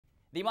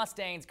The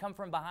Mustangs come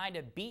from behind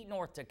to beat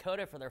North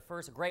Dakota for their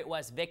first Great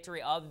West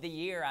victory of the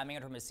year. I'm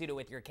Andrew Masuda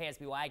with your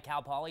KSBY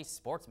Cal Poly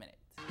Sports Minute.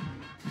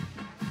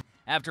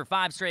 After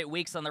 5 straight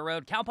weeks on the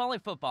road, Cal Poly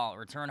football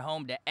returned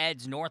home to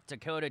edge North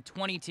Dakota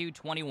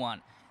 22-21.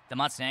 The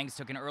Mustangs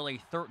took an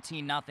early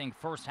 13-0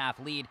 first-half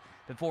lead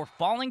before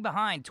falling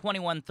behind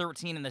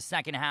 21-13 in the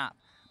second half.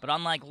 But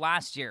unlike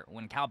last year,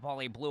 when Cal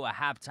Poly blew a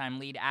halftime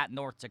lead at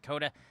North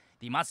Dakota,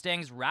 the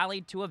Mustangs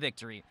rallied to a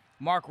victory.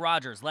 Mark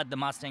Rogers led the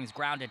Mustangs'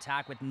 ground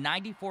attack with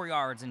 94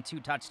 yards and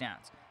 2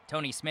 touchdowns.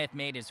 Tony Smith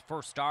made his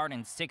first start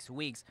in 6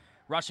 weeks,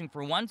 rushing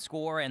for 1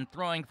 score and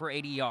throwing for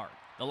 80 yards.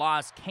 The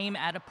loss came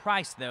at a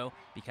price, though,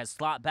 because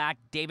slot back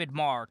David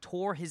Marr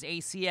tore his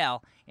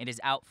ACL and is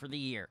out for the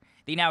year.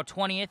 The now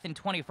 20th and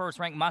 21st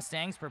ranked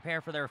Mustangs prepare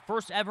for their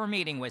first ever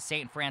meeting with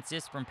St.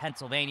 Francis from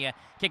Pennsylvania.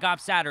 Kickoff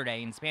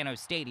Saturday in Spanos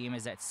Stadium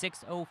is at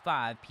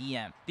 6:05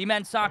 p.m. The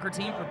men's soccer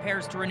team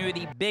prepares to renew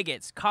the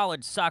biggest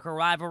college soccer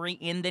rivalry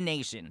in the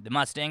nation. The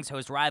Mustangs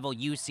host rival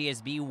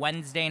UCSB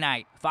Wednesday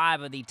night.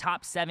 5 of the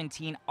top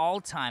 17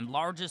 all-time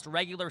largest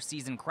regular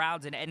season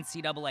crowds in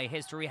NCAA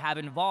history have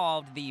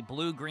involved the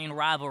blue-green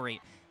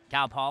rivalry.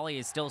 Cal Poly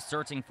is still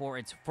searching for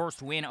its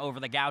first win over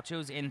the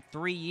Gauchos in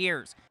 3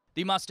 years.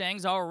 The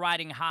Mustangs are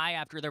riding high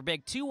after their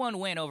big 2-1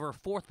 win over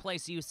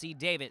 4th-place UC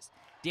Davis.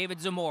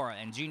 David Zamora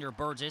and Junior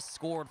Burgess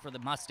scored for the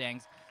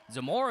Mustangs.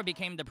 Zamora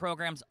became the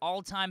program's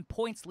all-time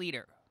points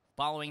leader.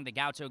 Following the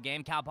Gaucho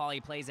game, Cal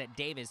Poly plays at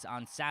Davis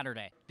on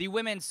Saturday. The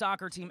women's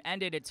soccer team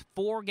ended its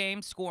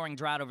 4-game scoring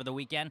drought over the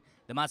weekend.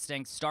 The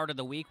Mustangs started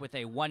the week with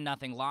a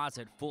 1-0 loss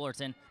at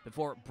Fullerton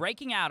before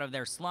breaking out of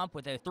their slump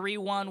with a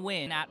 3-1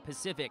 win at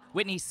Pacific.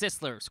 Whitney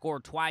Sisler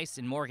scored twice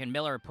and Morgan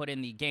Miller put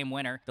in the game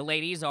winner. The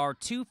ladies are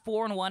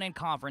 2-4-1 in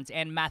conference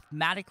and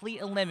mathematically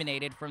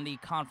eliminated from the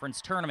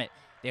conference tournament.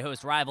 They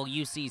host rival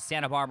UC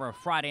Santa Barbara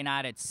Friday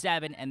night at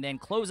 7 and then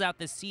close out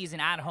the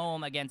season at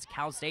home against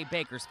Cal State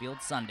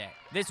Bakersfield Sunday.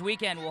 This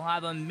weekend will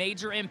have a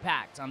major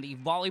impact on the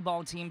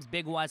volleyball team's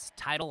Big West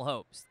title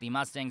hopes. The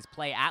Mustangs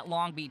play at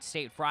Long Beach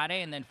State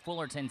Friday and then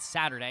Fullerton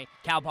Saturday.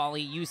 Cal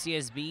Poly,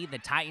 UCSB, the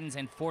Titans,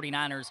 and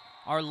 49ers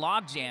are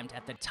logjammed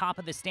at the top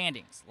of the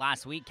standings.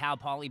 Last week, Cal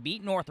Poly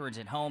beat Northridge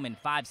at home in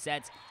 5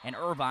 sets and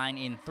Irvine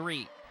in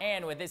 3.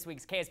 And with this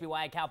week's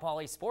KSBY Cal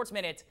Poly Sports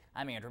Minute,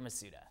 I'm Andrew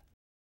Masuda.